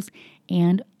chemicals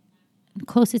and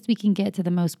closest we can get to the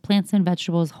most plants and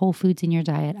vegetables, whole foods in your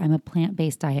diet. I'm a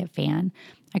plant-based diet fan.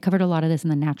 I covered a lot of this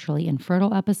in the Naturally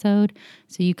Infertile episode,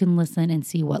 so you can listen and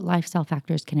see what lifestyle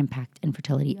factors can impact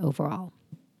infertility overall.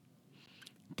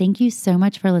 Thank you so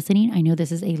much for listening. I know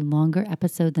this is a longer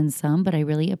episode than some, but I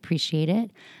really appreciate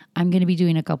it. I'm going to be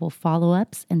doing a couple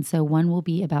follow-ups, and so one will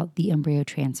be about the embryo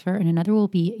transfer, and another will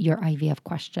be your IVF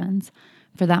questions.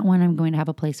 For that one, I'm going to have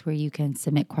a place where you can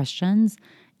submit questions,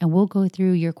 and we'll go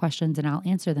through your questions and I'll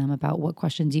answer them about what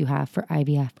questions you have for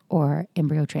IVF or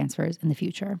embryo transfers in the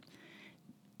future.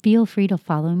 Feel free to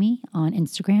follow me on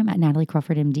Instagram at Natalie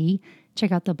Crawford MD.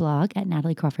 Check out the blog at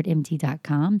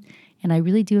nataliecrawfordmd.com. And I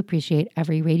really do appreciate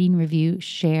every rating, review,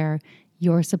 share.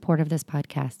 Your support of this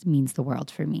podcast means the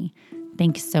world for me.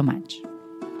 Thanks so much.